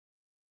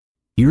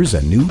Here's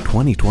a new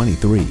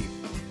 2023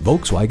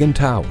 Volkswagen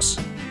Taos.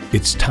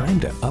 It's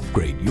time to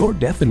upgrade your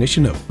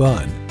definition of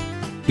fun.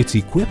 It's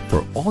equipped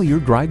for all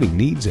your driving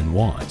needs and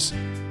wants.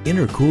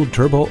 Intercooled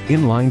turbo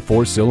inline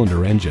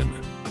 4-cylinder engine,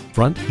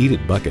 front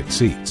heated bucket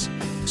seats,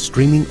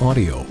 streaming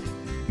audio,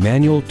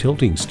 manual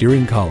tilting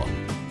steering column,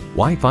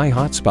 Wi-Fi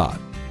hotspot,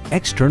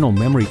 external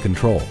memory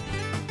control,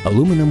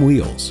 aluminum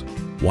wheels,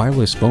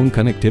 wireless phone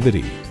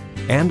connectivity,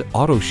 and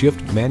auto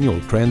shift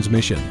manual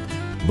transmission.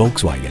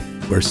 Volkswagen,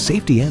 where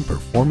safety and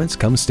performance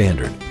come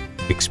standard.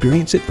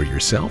 Experience it for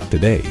yourself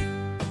today.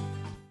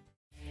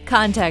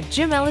 Contact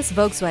IJim Ellis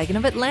Volkswagen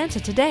of Atlanta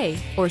today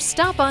or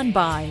stop on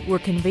by. We're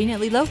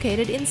conveniently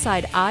located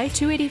inside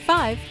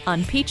I-285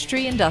 on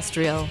Peachtree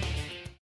Industrial.